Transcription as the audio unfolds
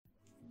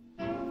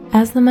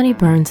As the Money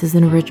Burns is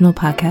an original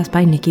podcast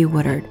by Nikki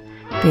Woodard.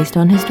 Based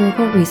on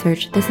historical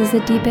research, this is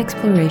a deep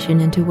exploration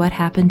into what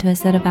happened to a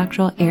set of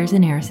actual heirs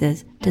and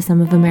heiresses to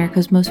some of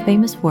America's most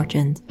famous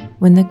fortunes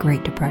when the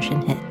Great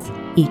Depression hits.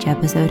 Each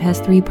episode has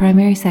 3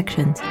 primary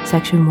sections.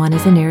 Section 1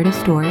 is a narrative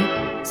story.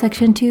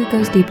 Section 2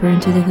 goes deeper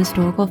into the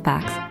historical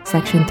facts.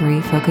 Section 3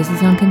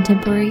 focuses on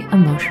contemporary,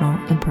 emotional,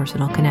 and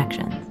personal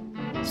connections.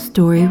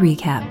 Story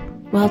recap.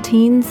 While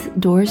teens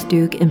Doris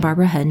Duke and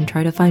Barbara Hutton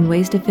try to find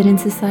ways to fit in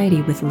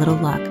society with little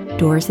luck,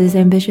 Doris's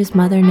ambitious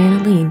mother,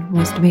 Nana Lean,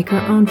 wants to make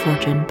her own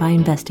fortune by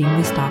investing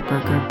with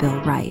stockbroker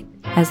Bill Wright,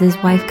 as his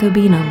wife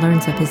Kobina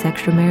learns of his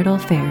extramarital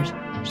affairs,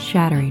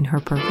 shattering her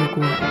perfect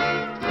world.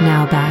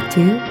 Now back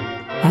to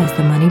As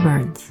the Money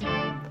Burns.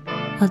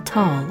 A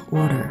tall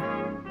order.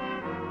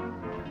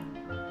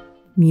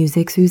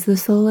 Music soothes the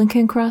soul and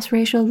can cross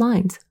racial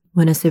lines.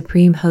 When a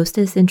supreme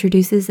hostess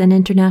introduces an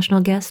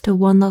international guest to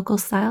one local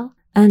style,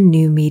 a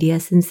new media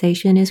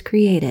sensation is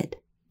created.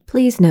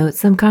 Please note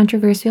some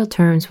controversial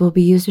terms will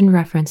be used in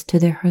reference to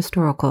their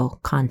historical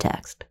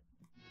context.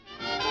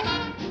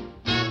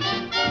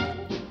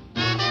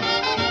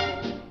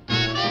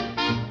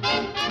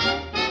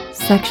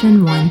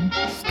 Section 1.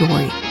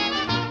 Story.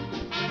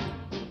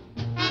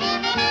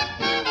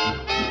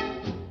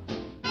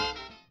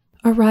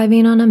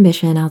 Arriving on a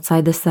mission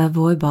outside the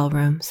Savoy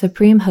Ballroom,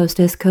 Supreme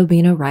Hostess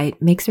Kobina Wright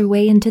makes her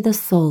way into the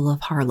soul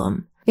of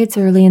Harlem. It's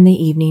early in the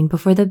evening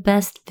before the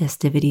best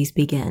festivities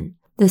begin.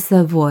 The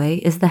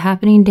Savoy is the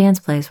happening dance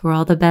place where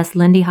all the best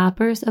Lindy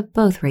Hoppers of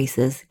both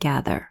races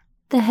gather.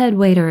 The head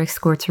waiter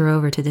escorts her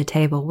over to the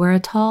table where a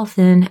tall,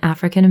 thin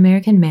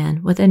African-American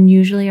man with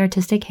unusually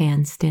artistic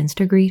hands stands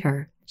to greet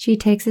her. She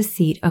takes a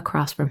seat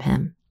across from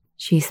him.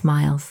 She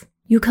smiles.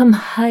 "You come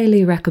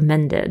highly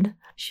recommended."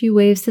 She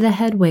waves to the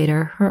head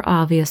waiter, her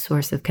obvious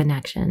source of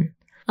connection.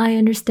 "I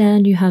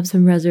understand you have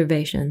some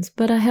reservations,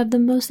 but I have the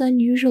most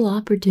unusual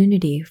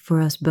opportunity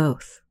for us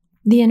both."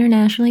 The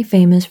internationally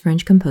famous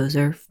French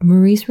composer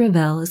Maurice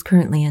Ravel is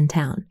currently in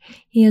town.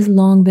 He has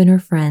long been her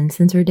friend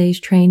since her days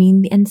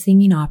training and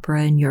singing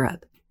opera in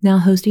Europe. Now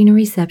hosting a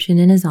reception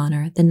in his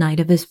honor the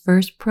night of his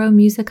first Pro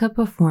Musica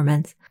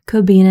performance,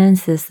 Kobina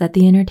insists that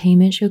the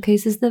entertainment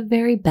showcases the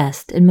very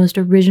best and most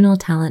original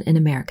talent in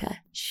America.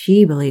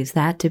 She believes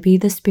that to be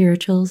the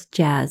spirituals,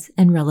 jazz,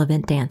 and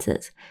relevant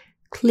dances.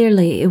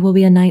 Clearly, it will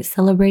be a night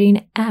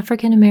celebrating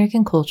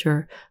African-American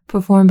culture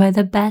performed by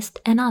the best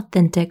and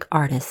authentic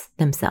artists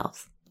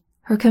themselves.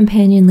 Her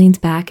companion leans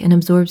back and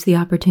absorbs the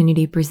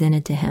opportunity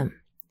presented to him.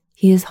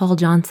 He is Hall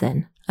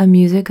Johnson, a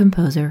music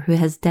composer who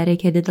has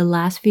dedicated the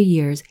last few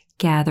years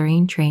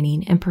gathering,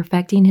 training, and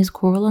perfecting his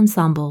choral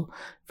ensemble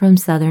from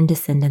Southern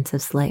descendants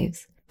of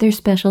slaves. Their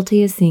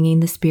specialty is singing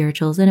the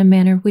spirituals in a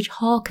manner which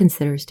Hall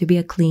considers to be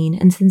a clean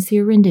and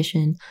sincere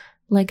rendition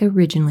like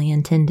originally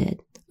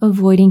intended.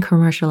 Avoiding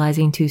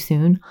commercializing too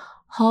soon,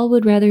 Hall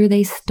would rather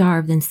they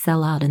starve than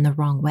sell out in the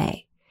wrong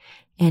way.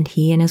 And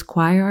he and his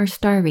choir are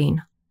starving,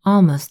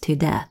 almost to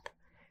death.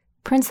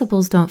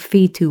 Principles don't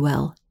feed too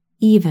well,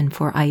 even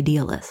for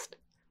idealists.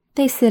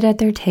 They sit at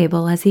their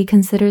table as he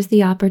considers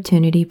the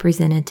opportunity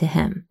presented to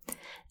him.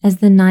 As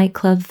the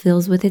nightclub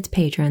fills with its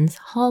patrons,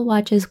 Hall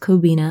watches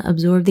Kobina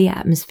absorb the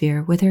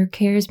atmosphere with her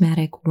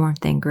charismatic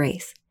warmth and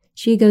grace.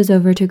 She goes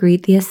over to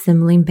greet the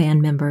assembling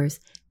band members,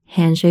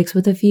 handshakes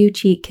with a few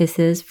cheek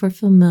kisses for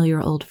familiar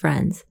old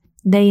friends.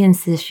 They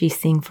insist she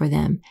sing for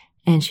them,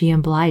 and she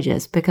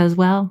obliges because,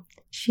 well,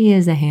 she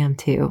is a ham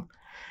too.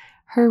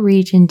 Her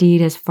reach indeed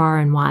is far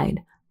and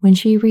wide. When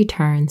she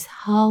returns,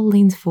 Hall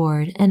leans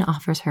forward and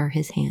offers her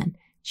his hand.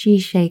 She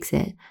shakes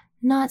it,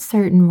 not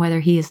certain whether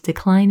he is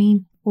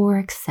declining or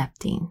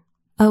accepting.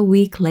 A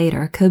week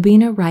later,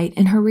 Kobina Wright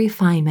in her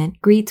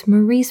refinement greets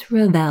Maurice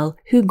Ravel,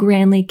 who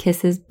grandly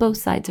kisses both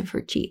sides of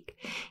her cheek.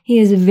 He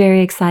is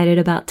very excited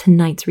about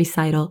tonight's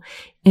recital.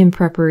 In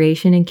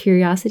preparation and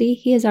curiosity,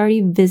 he has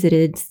already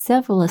visited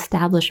several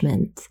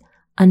establishments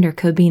under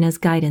Kobina's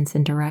guidance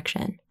and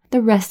direction.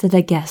 The rest of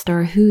the guests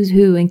are a who's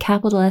who in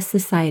capital S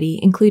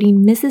society,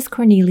 including Mrs.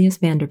 Cornelius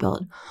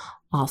Vanderbilt,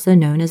 also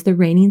known as the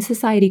reigning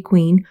society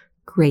queen,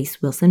 Grace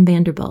Wilson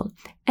Vanderbilt,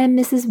 and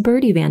Mrs.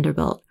 Bertie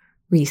Vanderbilt,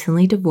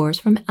 recently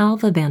divorced from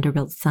Alva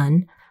Vanderbilt's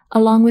son,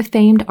 along with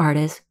famed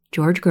artists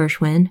George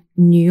Gershwin,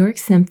 New York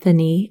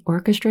Symphony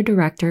Orchestra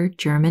director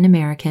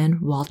German-American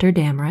Walter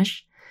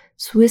Damrosch,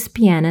 Swiss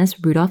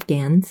pianist Rudolf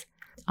Ganz,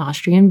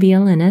 Austrian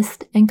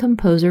violinist and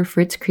composer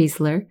Fritz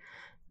Kreisler,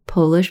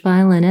 Polish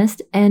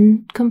violinist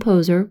and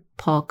composer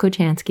Paul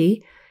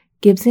Kochanski,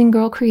 Gibson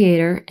Girl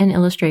creator and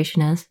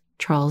illustrationist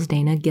Charles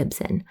Dana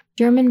Gibson.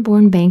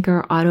 German-born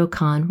banker Otto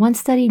Kahn once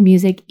studied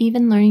music,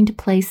 even learning to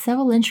play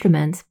several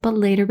instruments, but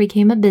later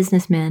became a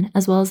businessman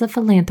as well as a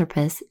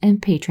philanthropist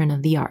and patron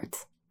of the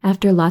arts.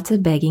 After lots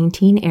of begging,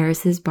 teen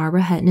heiresses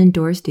Barbara Hutton and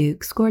Doris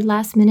Duke scored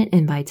last-minute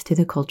invites to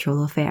the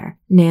cultural affair.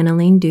 Nana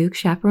Lean Duke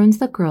chaperones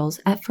the girls,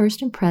 at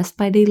first impressed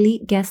by the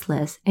elite guest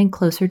list and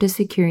closer to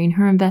securing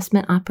her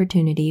investment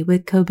opportunity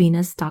with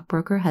Kobina's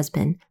stockbroker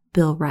husband,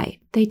 Bill Wright.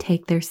 They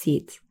take their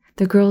seats.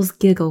 The girls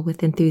giggle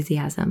with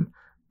enthusiasm.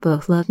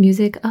 Both love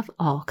music of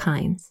all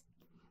kinds.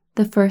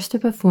 The first to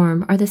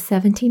perform are the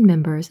 17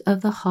 members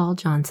of the Hall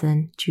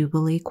Johnson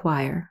Jubilee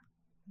Choir.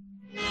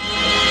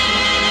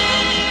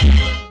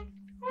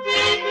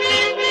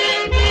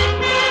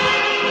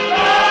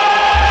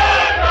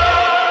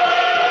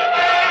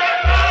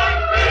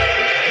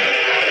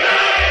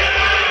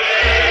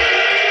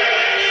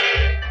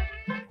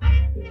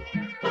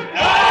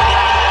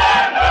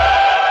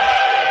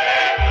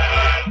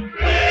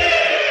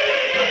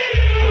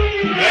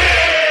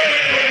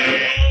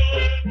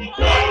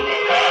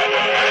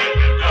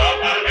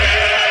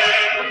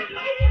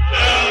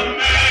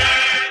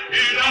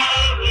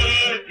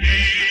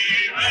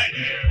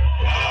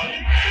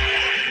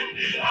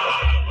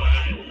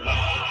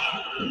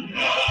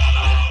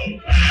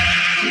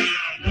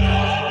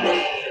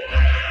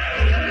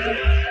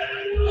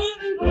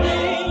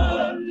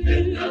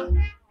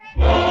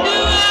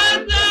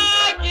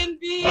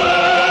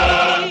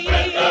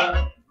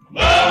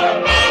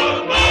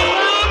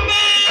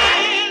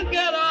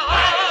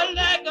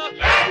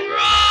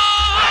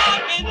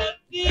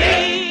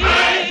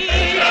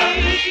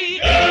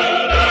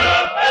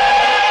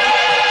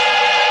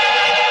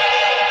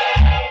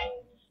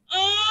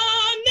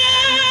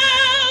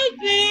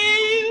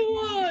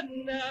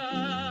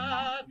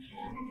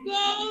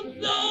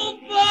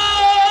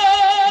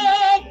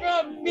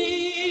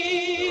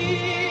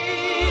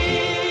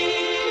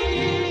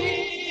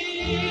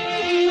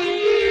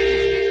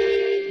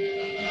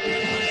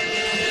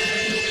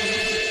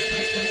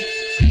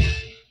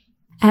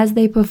 As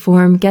they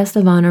perform, guest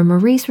of honor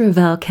Maurice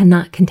Ravel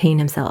cannot contain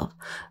himself.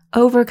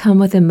 Overcome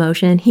with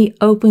emotion, he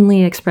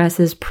openly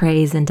expresses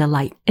praise and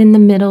delight. In the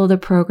middle of the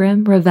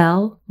program,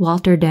 Ravel,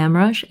 Walter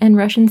Damrosch, and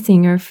Russian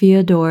singer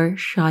Fyodor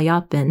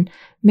Shaliapin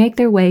make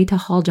their way to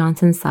Hall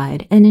Johnson's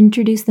side and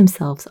introduce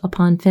themselves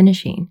upon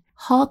finishing.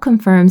 Hall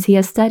confirms he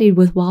has studied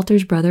with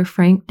Walter's brother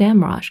Frank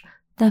Damrosch,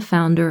 the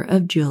founder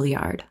of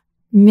Juilliard.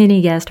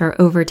 Many guests are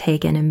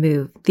overtaken and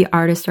moved. The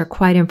artists are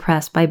quite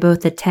impressed by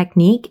both the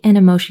technique and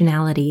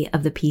emotionality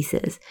of the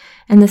pieces,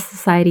 and the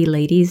society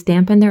ladies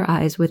dampen their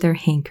eyes with their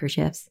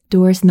handkerchiefs.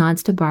 Doris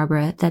nods to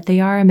Barbara that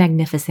they are a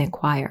magnificent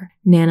choir.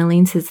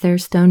 Nanaline sits there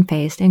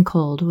stone-faced and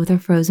cold with a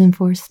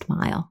frozen-forced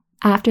smile.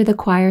 After the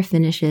choir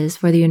finishes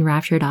for the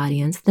enraptured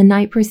audience, the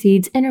night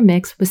proceeds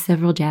intermixed with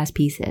several jazz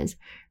pieces.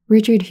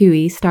 Richard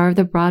Huey, star of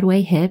the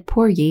Broadway hit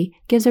Porgy,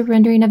 gives a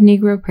rendering of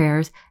Negro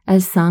prayers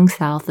as sung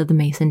south of the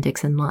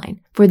Mason-Dixon line.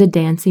 For the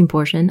dancing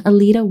portion,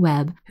 Alida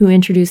Webb, who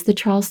introduced the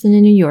Charleston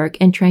in New York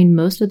and trained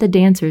most of the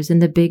dancers in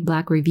the Big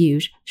Black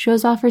Revues,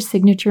 shows off her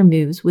signature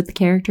moves with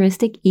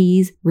characteristic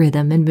ease,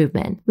 rhythm, and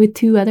movement, with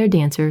two other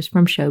dancers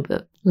from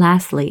Showboat.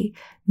 Lastly,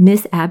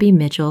 Miss Abby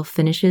Mitchell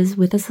finishes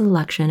with a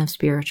selection of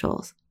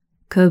spirituals.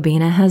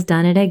 Kobina has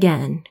done it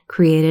again,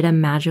 created a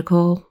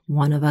magical,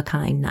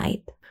 one-of-a-kind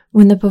night.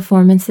 When the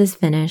performance is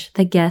finished,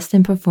 the guests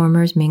and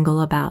performers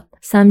mingle about,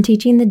 some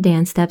teaching the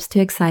dance steps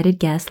to excited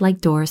guests like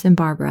Doris and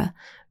Barbara.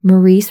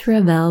 Maurice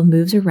Ravel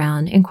moves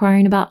around,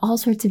 inquiring about all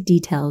sorts of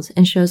details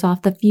and shows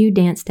off the few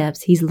dance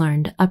steps he's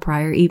learned a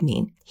prior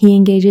evening. He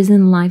engages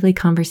in lively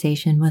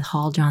conversation with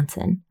Hall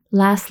Johnson.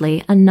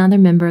 Lastly, another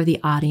member of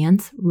the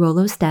audience,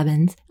 Rollo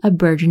Stebbins, a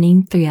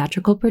burgeoning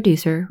theatrical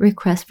producer,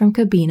 requests from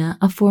Kobina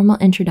a formal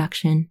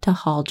introduction to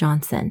Hall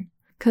Johnson.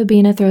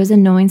 Kobina throws a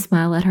knowing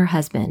smile at her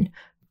husband.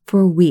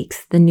 For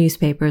weeks, the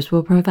newspapers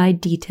will provide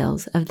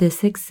details of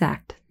this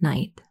exact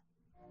night.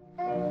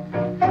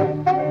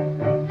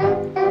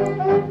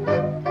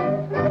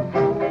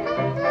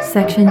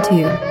 Section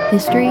 2.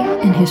 History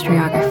and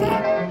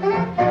Historiography.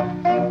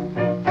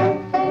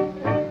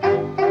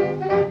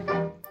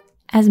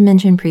 As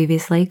mentioned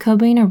previously,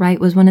 Kobina Wright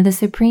was one of the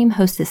supreme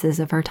hostesses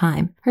of her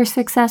time. Her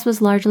success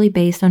was largely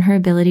based on her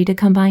ability to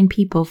combine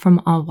people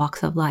from all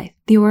walks of life.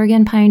 The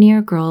Oregon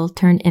pioneer girl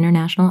turned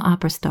international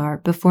opera star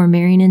before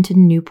marrying into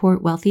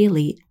Newport wealthy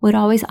elite would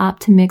always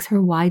opt to mix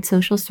her wide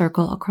social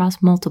circle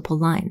across multiple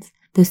lines.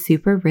 The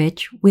super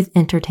rich with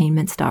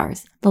entertainment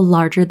stars. The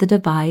larger the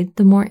divide,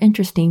 the more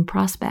interesting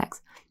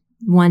prospects.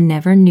 One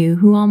never knew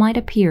who all might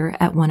appear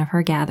at one of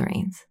her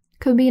gatherings.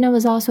 Kobina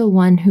was also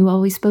one who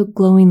always spoke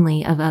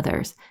glowingly of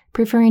others,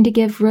 preferring to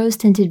give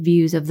rose-tinted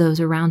views of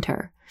those around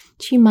her.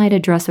 She might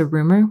address a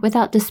rumor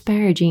without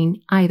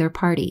disparaging either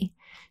party.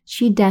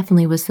 She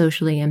definitely was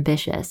socially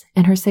ambitious,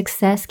 and her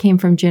success came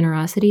from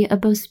generosity of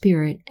both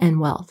spirit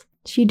and wealth.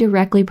 She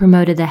directly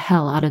promoted the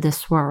hell out of this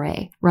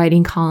soiree,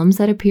 writing columns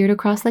that appeared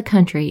across the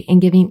country and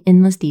giving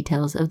endless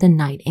details of the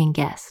night and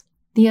guests.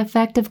 The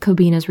effect of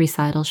Kobina's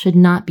recital should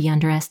not be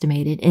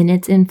underestimated in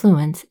its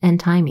influence and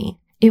timing.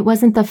 It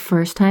wasn't the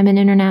first time an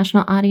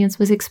international audience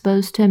was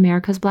exposed to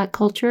America's Black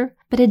culture,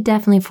 but it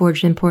definitely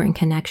forged important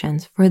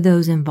connections for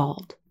those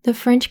involved. The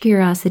French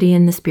curiosity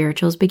in the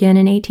spirituals began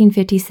in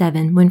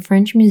 1857 when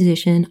French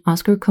musician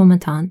Oscar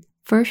Comatant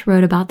first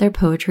wrote about their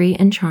poetry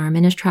and charm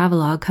in his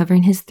travelogue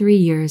covering his 3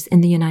 years in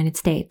the United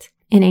States.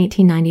 In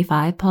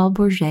 1895, Paul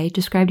Bourget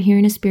described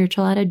hearing a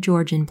spiritual at a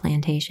Georgian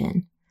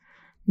plantation.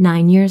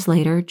 9 years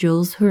later,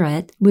 Jules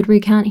Huret would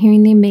recount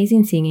hearing the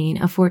amazing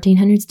singing of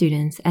 1,400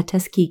 students at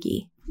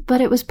Tuskegee.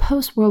 But it was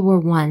post-World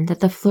War I that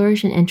the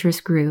flourish and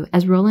interest grew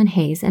as Roland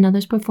Hayes and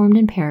others performed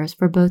in Paris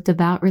for both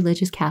devout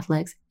religious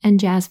Catholics and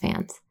jazz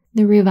fans.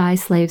 The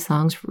revised slave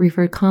songs,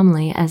 referred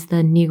commonly as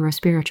the Negro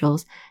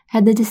spirituals,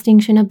 had the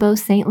distinction of both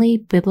saintly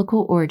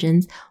biblical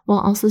origins while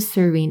also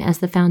serving as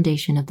the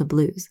foundation of the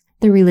blues.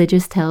 The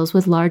religious tales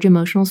with large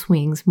emotional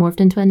swings morphed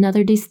into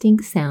another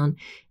distinct sound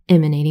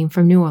emanating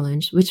from New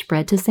Orleans, which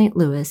spread to St.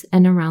 Louis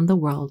and around the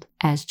world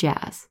as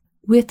jazz.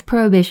 With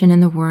Prohibition in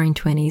the Roaring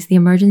Twenties, the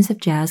emergence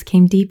of jazz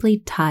came deeply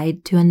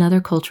tied to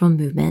another cultural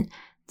movement,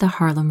 the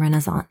Harlem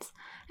Renaissance,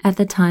 at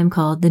the time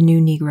called the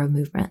New Negro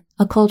Movement,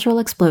 a cultural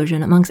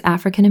explosion amongst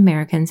African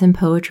Americans in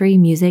poetry,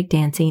 music,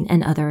 dancing,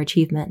 and other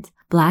achievements.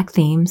 Black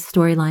themes,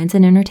 storylines,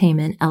 and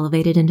entertainment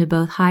elevated into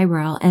both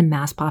highbrow and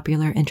mass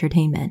popular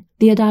entertainment.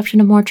 The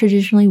adoption of more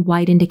traditionally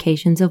white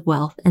indications of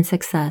wealth and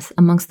success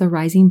amongst the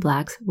rising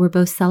blacks were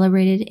both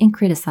celebrated and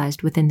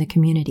criticized within the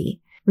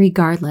community.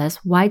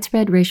 Regardless,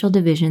 widespread racial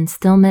division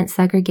still meant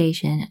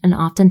segregation and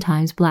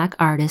oftentimes black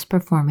artists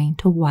performing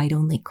to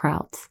white-only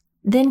crowds.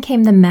 Then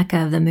came the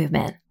mecca of the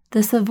movement,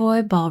 the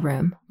Savoy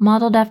Ballroom,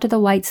 modeled after the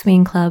white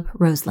swing club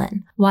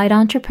Roseland. White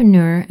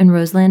entrepreneur and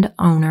Roseland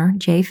owner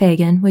Jay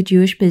Fagan with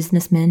Jewish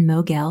businessman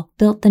Mo Gell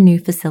built the new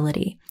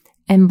facility,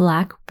 and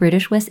black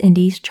British West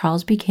Indies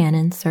Charles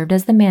Buchanan served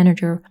as the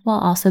manager while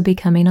also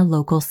becoming a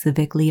local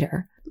civic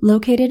leader.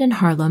 Located in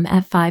Harlem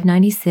at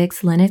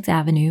 596 Lenox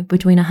Avenue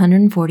between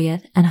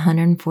 140th and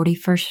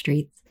 141st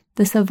Streets,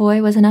 the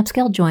Savoy was an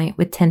upscale joint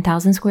with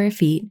 10,000 square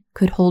feet,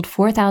 could hold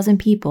 4,000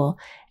 people,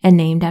 and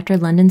named after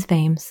London's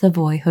famed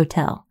Savoy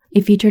Hotel.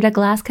 It featured a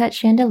glass-cut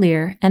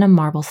chandelier and a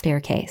marble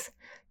staircase.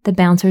 The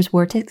bouncers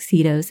wore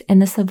tuxedos,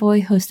 and the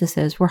Savoy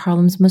hostesses were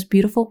Harlem's most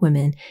beautiful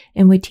women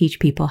and would teach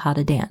people how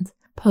to dance.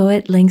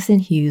 Poet Langston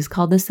Hughes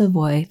called the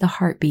Savoy the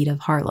heartbeat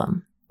of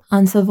Harlem.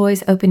 On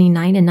Savoy's opening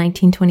night in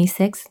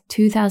 1926,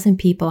 2,000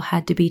 people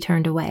had to be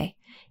turned away.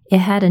 It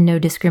had a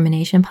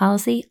no-discrimination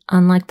policy,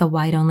 unlike the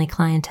white-only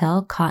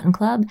clientele, Cotton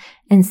Club,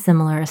 and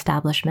similar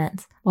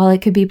establishments. While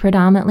it could be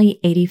predominantly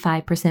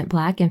 85%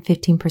 black and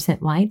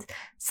 15% whites,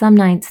 some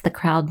nights the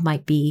crowd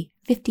might be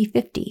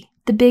 50-50.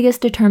 The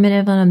biggest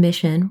determinative on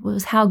admission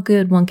was how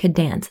good one could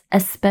dance,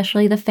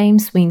 especially the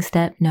famed swing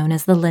step known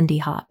as the Lindy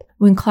Hop.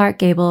 When Clark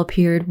Gable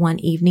appeared one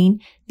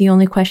evening, the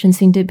only question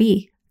seemed to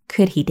be,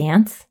 could he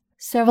dance?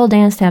 Several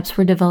dance steps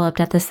were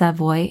developed at the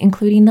Savoy,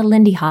 including the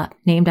Lindy Hop,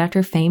 named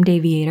after famed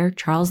aviator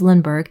Charles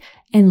Lindbergh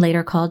and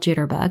later called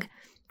Jitterbug,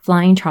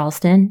 Flying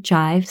Charleston,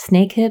 Jive,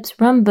 Snake Hips,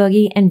 Rum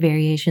Boogie, and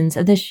variations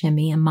of the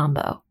Shimmy and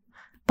Mambo.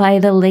 By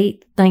the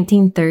late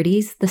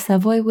 1930s, the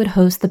Savoy would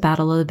host the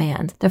Battle of the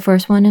Bands. The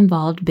first one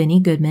involved Benny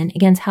Goodman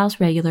against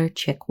house regular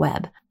Chick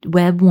Webb.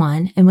 Webb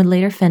won and would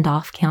later fend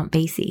off Count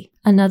Basie.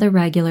 Another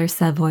regular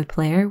Savoy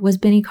player was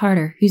Benny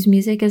Carter, whose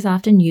music is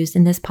often used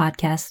in this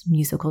podcast's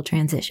musical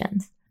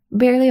transitions.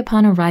 Barely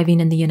upon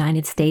arriving in the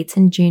United States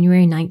in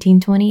January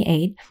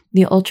 1928,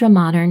 the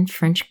ultra-modern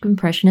French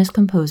impressionist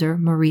composer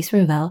Maurice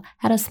Ravel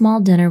had a small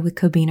dinner with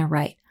Cobina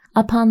Wright.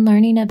 Upon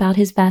learning about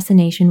his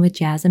fascination with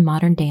jazz and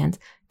modern dance,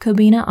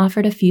 Cobina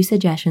offered a few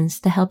suggestions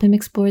to help him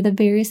explore the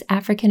various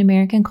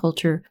African-American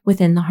culture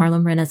within the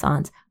Harlem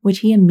Renaissance, which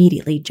he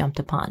immediately jumped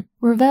upon.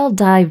 Ravel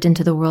dived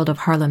into the world of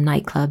Harlem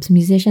nightclubs,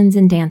 musicians,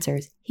 and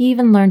dancers. He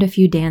even learned a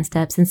few dance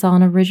steps and saw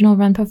an original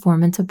run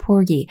performance of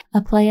Porgy,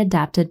 a play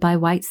adapted by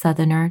white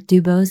Southerner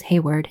DuBose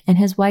Hayward and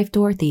his wife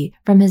Dorothy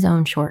from his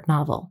own short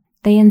novel.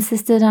 They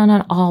insisted on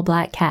an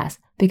all-black cast,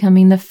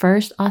 becoming the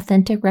first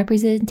authentic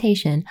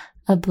representation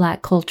of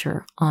black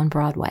culture on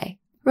Broadway.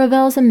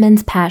 Ravel's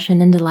immense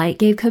passion and delight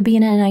gave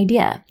Cobina an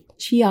idea.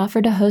 She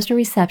offered to host a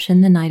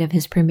reception the night of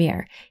his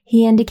premiere.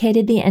 He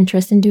indicated the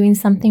interest in doing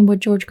something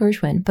with George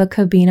Gershwin, but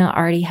Cobina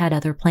already had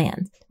other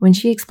plans. When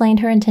she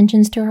explained her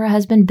intentions to her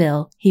husband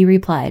Bill, he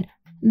replied,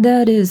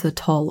 "That is a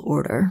tall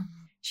order."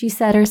 She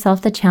set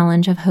herself the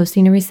challenge of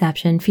hosting a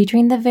reception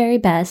featuring the very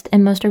best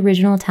and most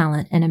original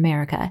talent in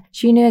America.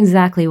 She knew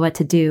exactly what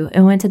to do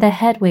and went to the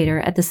head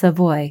waiter at the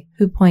Savoy,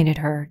 who pointed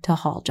her to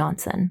Hall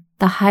Johnson.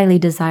 The highly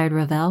desired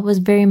Ravel was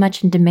very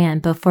much in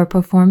demand both for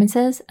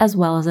performances as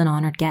well as an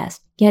honored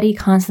guest, yet he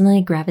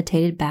constantly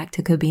gravitated back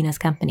to Cobina's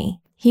company.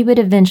 He would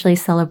eventually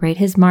celebrate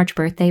his March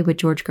birthday with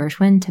George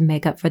Gershwin to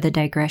make up for the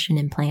digression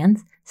in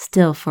plans.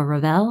 Still, for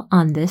Ravel,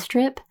 on this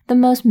trip, the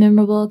most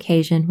memorable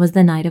occasion was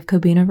the night of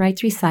Cobina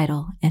Wright's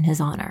recital in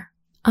his honor.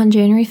 On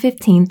January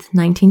 15,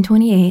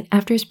 1928,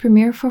 after his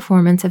premiere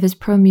performance of his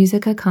Pro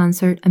Musica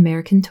concert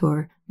American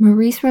Tour,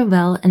 Maurice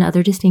Ravel and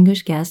other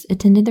distinguished guests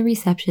attended the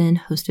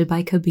reception hosted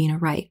by Cobina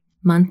Wright.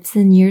 Months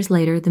and years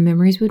later, the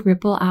memories would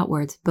ripple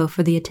outwards, both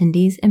for the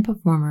attendees and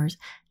performers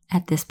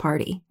at this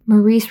party.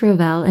 Maurice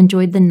Ravel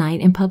enjoyed the night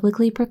and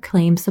publicly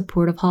proclaimed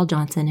support of Hall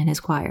Johnson and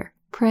his choir.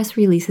 Press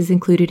releases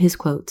included his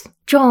quotes,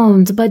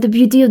 "Charmed by the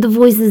beauty of the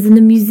voices and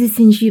the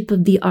musicianship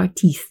of the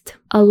artiste."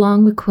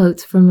 Along with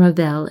quotes from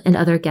Ravel and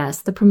other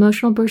guests, the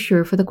promotional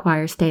brochure for the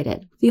choir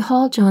stated, "The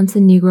Hall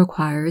Johnson Negro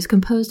Choir is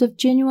composed of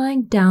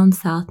genuine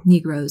down-south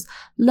Negroes,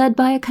 led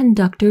by a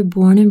conductor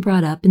born and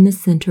brought up in the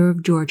center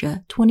of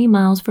Georgia, 20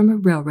 miles from a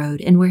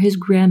railroad, and where his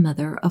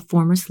grandmother, a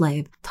former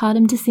slave, taught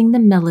him to sing the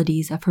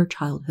melodies of her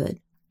childhood."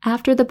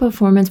 After the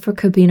performance for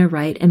Kobina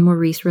Wright and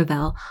Maurice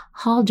Ravel,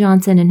 Hall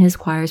Johnson and his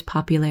choir's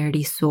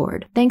popularity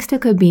soared. Thanks to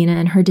Kobina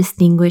and her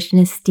distinguished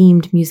and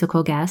esteemed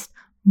musical guest,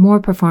 more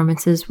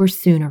performances were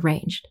soon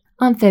arranged.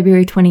 On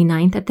February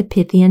 29th at the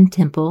Pythian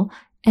Temple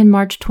and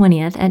March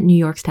 20th at New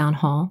York's Town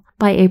Hall.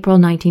 By April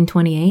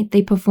 1928,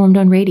 they performed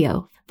on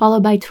radio,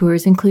 followed by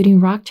tours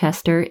including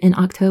Rochester in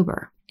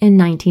October. In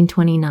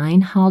 1929,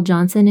 Hall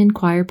Johnson and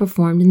choir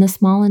performed in the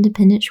small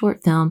independent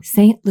short film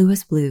St.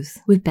 Louis Blues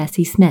with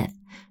Bessie Smith,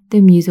 the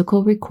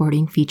musical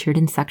recording featured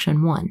in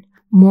Section 1.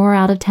 More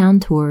out-of-town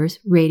tours,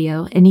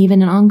 radio, and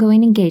even an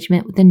ongoing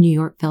engagement with the New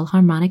York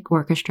Philharmonic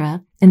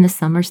Orchestra and the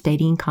summer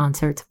stadium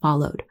concerts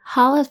followed.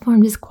 Hall had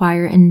formed his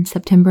choir in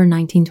September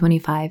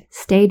 1925,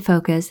 stayed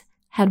focused,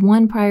 had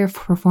one prior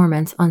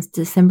performance on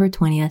December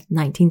 20th,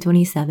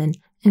 1927,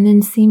 and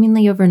then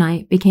seemingly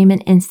overnight became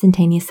an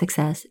instantaneous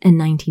success in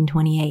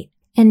 1928.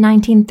 In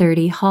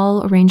 1930,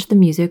 Hall arranged the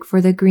music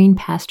for the Green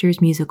Pastures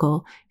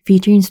musical,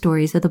 featuring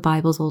stories of the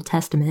Bible's Old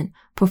Testament,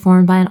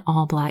 performed by an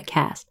all-black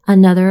cast.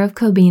 Another of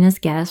Kobina's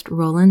guests,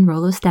 Roland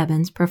Rollo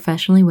Stebbins,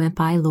 professionally went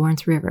by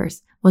Lawrence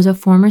Rivers, was a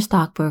former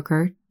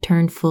stockbroker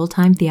turned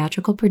full-time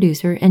theatrical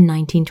producer in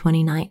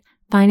 1929,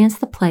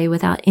 financed the play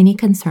without any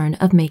concern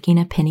of making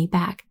a penny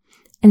back.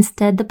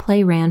 Instead, the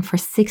play ran for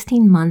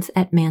 16 months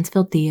at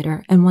Mansfield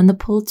Theater and won the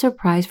Pulitzer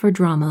Prize for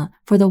Drama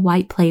for the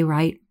white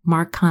playwright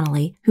Mark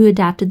Connolly, who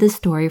adapted the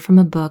story from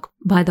a book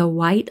by the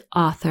white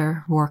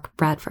author Rourke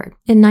Bradford.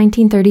 In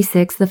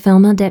 1936, the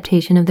film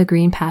adaptation of The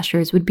Green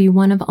Pastures would be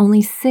one of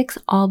only 6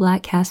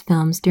 all-black cast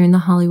films during the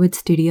Hollywood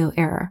studio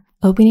era.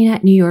 Opening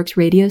at New York's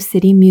Radio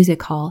City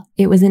Music Hall,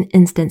 it was an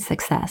instant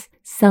success,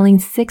 selling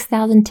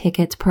 6,000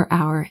 tickets per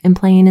hour and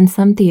playing in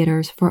some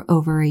theaters for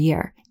over a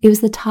year. It was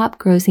the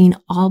top-grossing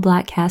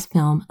all-black cast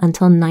film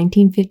until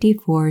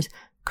 1954's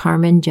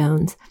Carmen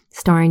Jones,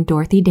 starring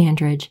Dorothy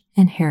Dandridge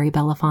and Harry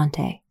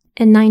Belafonte.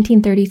 In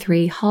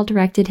 1933, Hall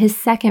directed his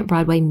second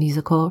Broadway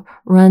musical,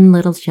 Run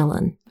Little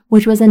Chillun,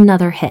 which was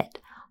another hit.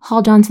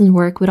 Hall Johnson's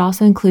work would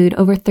also include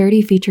over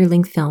 30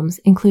 feature-length films,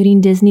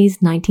 including Disney's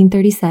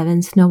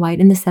 1937 Snow White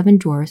and the Seven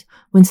Dwarfs,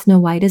 when Snow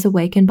White is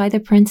awakened by the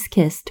prince's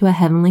kiss to a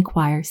heavenly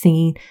choir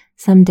singing,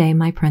 "Someday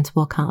My Prince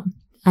Will Come."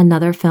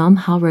 Another film,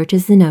 Hal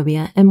Roach's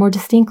Zenobia, and more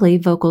distinctly,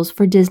 vocals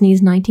for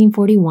Disney's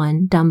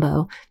 1941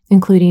 Dumbo,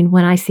 including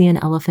When I See an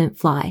Elephant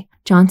Fly.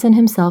 Johnson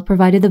himself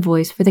provided the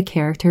voice for the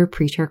character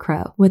Preacher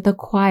Crow, with the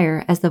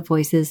choir as the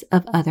voices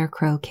of other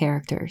Crow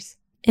characters.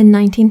 In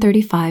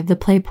 1935, the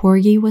play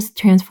Porgy was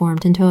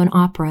transformed into an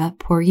opera,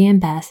 Porgy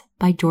and Bess,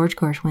 by George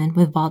Gershwin,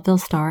 with vaudeville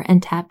star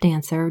and tap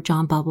dancer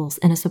John Bubbles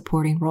in a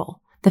supporting role.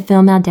 The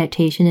film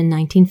adaptation in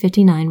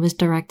 1959 was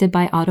directed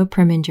by Otto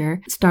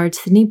Preminger, starred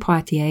Sidney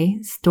Poitier,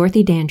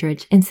 Dorothy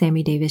Dandridge, and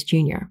Sammy Davis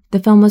Jr. The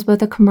film was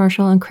both a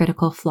commercial and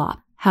critical flop.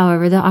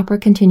 However, the opera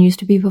continues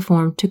to be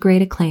performed to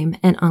great acclaim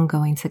and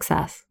ongoing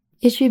success.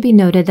 It should be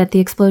noted that the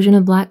explosion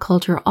of black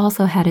culture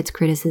also had its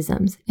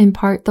criticisms, in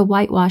part the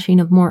whitewashing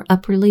of more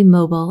upwardly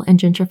mobile and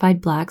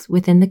gentrified blacks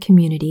within the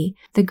community.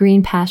 The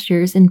Green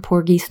Pastures and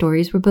Porgy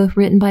stories were both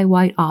written by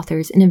white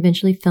authors and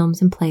eventually films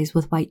and plays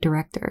with white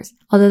directors.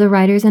 Although the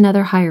writers and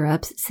other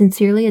higher-ups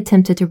sincerely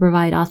attempted to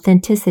provide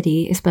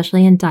authenticity,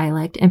 especially in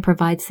dialect, and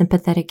provide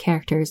sympathetic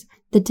characters,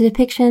 the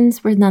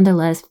depictions were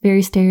nonetheless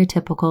very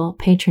stereotypical,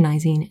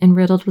 patronizing, and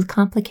riddled with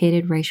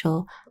complicated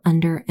racial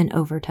under and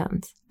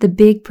overtones. The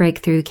big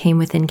breakthrough came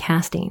within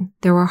casting.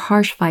 There were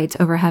harsh fights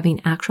over having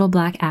actual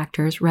black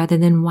actors rather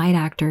than white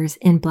actors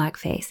in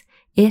blackface.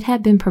 It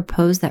had been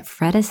proposed that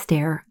Fred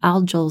Astaire,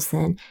 Al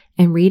Jolson,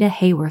 and Rita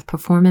Hayworth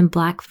perform in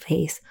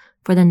blackface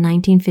for the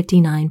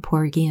 1959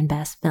 Porgy and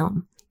Bess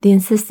film. The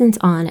insistence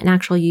on an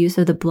actual use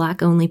of the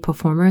black-only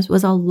performers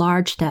was a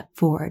large step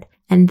forward,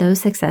 and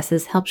those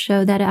successes helped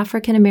show that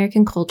African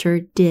American culture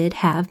did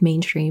have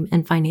mainstream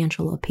and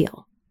financial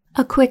appeal.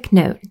 A quick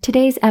note,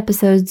 today's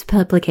episode's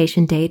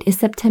publication date is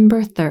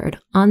September 3rd.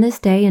 On this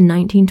day in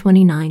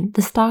 1929,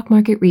 the stock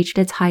market reached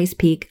its highest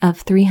peak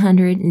of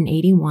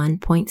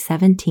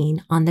 381.17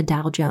 on the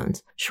Dow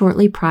Jones,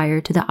 shortly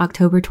prior to the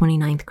October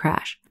 29th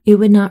crash. It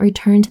would not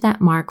return to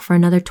that mark for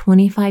another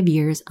 25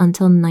 years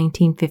until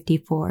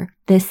 1954,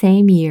 the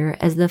same year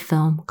as the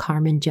film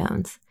Carmen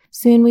Jones.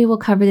 Soon we will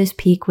cover this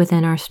peak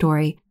within our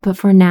story, but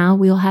for now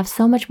we will have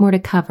so much more to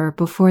cover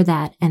before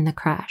that and the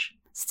crash.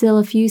 Still,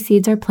 a few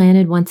seeds are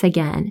planted once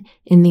again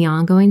in the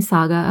ongoing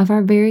saga of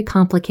our very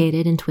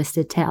complicated and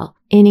twisted tale.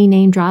 Any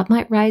name drop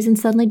might rise and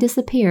suddenly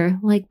disappear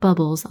like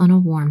bubbles on a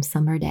warm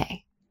summer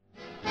day.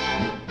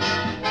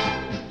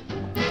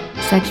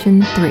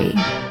 Section 3.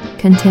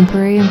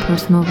 Contemporary and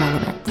Personal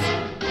Relevance.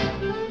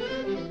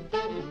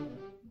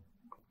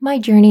 My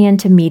journey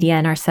into media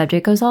and our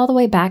subject goes all the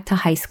way back to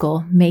high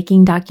school,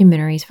 making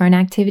documentaries for an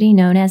activity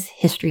known as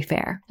History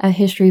Fair, a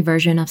history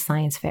version of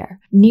Science Fair.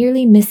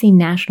 Nearly missing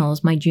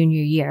nationals my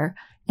junior year,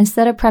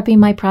 instead of prepping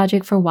my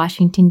project for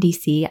Washington,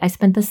 D.C., I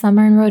spent the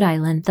summer in Rhode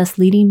Island, thus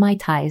leading my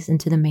ties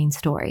into the main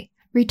story.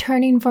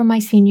 Returning for my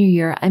senior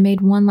year, I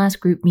made one last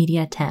group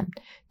media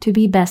attempt, to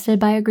be bested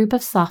by a group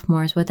of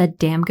sophomores with a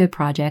damn good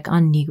project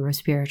on Negro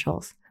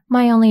spirituals.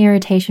 My only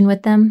irritation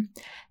with them?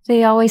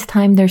 They always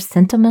timed their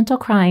sentimental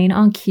crying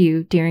on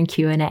cue during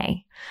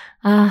Q&A.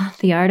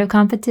 The art of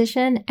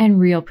competition and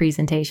real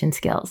presentation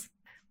skills.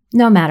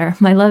 No matter,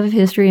 my love of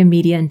history and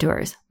media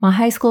endures. My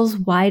high school's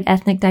wide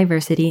ethnic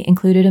diversity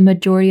included a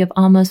majority of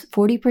almost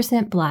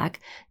 40% Black,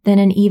 then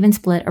an even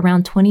split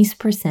around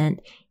 20%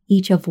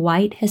 each of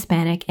white,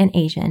 Hispanic, and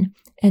Asian,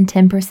 and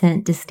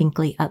 10%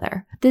 distinctly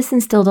other. This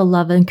instilled a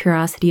love and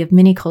curiosity of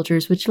many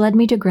cultures, which led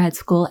me to grad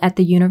school at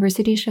the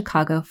University of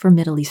Chicago for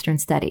Middle Eastern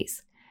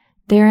Studies.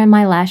 There in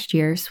my last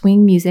year,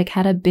 swing music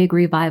had a big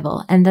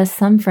revival, and thus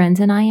some friends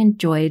and I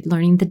enjoyed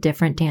learning the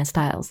different dance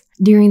styles.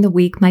 During the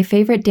week, my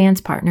favorite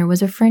dance partner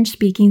was a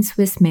French-speaking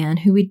Swiss man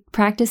who would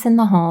practice in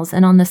the halls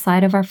and on the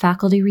side of our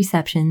faculty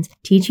receptions,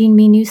 teaching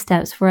me new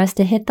steps for us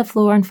to hit the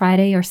floor on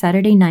Friday or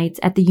Saturday nights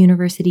at the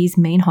university's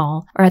main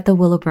hall or at the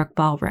Willowbrook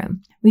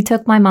Ballroom. We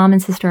took my mom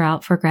and sister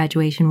out for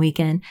graduation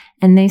weekend,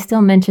 and they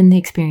still mention the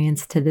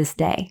experience to this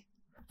day.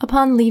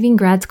 Upon leaving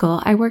grad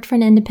school, I worked for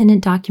an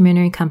independent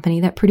documentary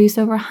company that produced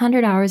over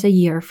 100 hours a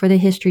year for the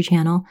History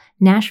Channel,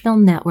 Nashville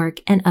Network,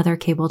 and other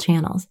cable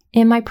channels.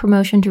 In my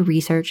promotion to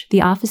research,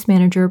 the office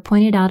manager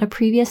pointed out a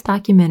previous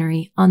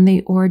documentary on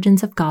the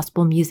origins of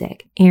gospel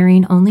music.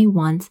 Airing only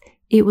once,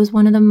 it was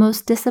one of the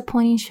most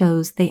disappointing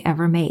shows they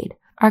ever made.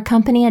 Our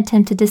company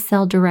attempted to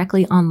sell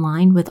directly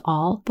online with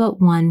all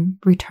but one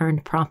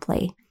returned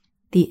promptly.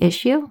 The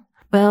issue?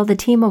 Well, the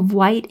team of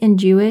white and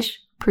Jewish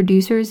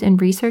producers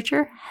and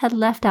researcher had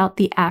left out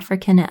the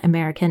African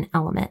American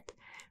element,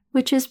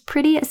 which is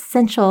pretty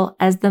essential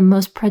as the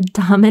most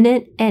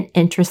predominant and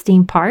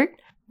interesting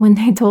part. When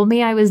they told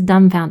me, I was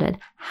dumbfounded.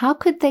 How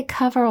could they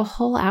cover a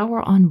whole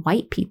hour on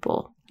white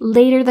people?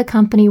 Later, the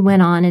company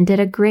went on and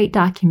did a great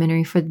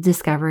documentary for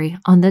Discovery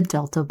on the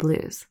Delta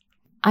Blues.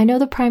 I know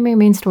the primary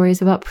main story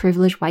is about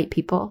privileged white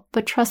people,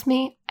 but trust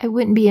me, I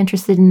wouldn't be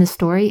interested in the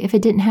story if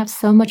it didn't have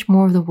so much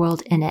more of the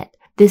world in it.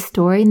 This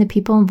story and the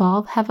people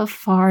involved have a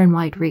far and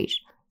wide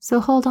reach, so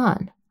hold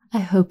on. I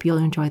hope you'll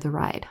enjoy the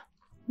ride.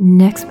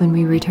 Next, when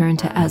we return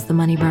to As the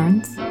Money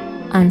Burns,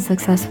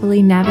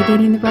 unsuccessfully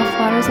navigating the rough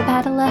waters of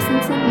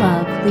adolescence and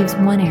love leaves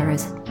one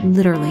heiress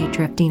literally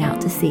drifting out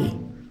to sea.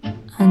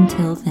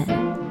 Until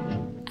then.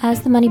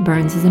 As the Money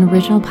Burns is an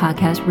original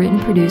podcast written,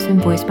 produced,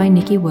 and voiced by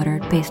Nikki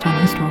Woodard based on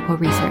historical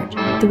research.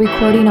 The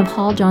recording of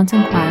Hall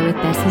Johnson Choir with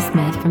Bessie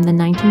Smith from the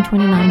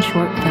 1929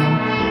 short film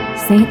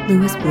St.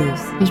 Louis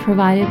Blues was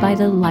provided by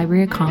the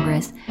Library of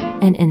Congress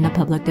and in the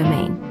public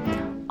domain.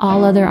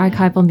 All other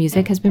archival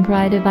music has been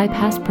provided by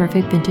Past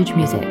Perfect Vintage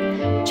Music.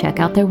 Check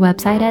out their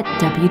website at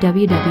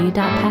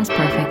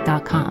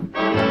www.pastperfect.com.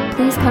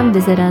 Please come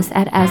visit us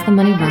at As the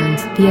Money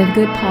Burns via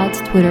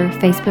GoodPods, Twitter,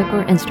 Facebook,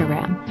 or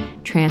Instagram.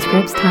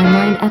 Transcripts,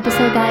 timeline,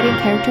 episode guide,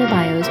 and character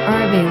bios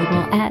are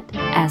available at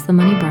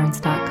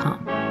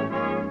asthemoneyburns.com.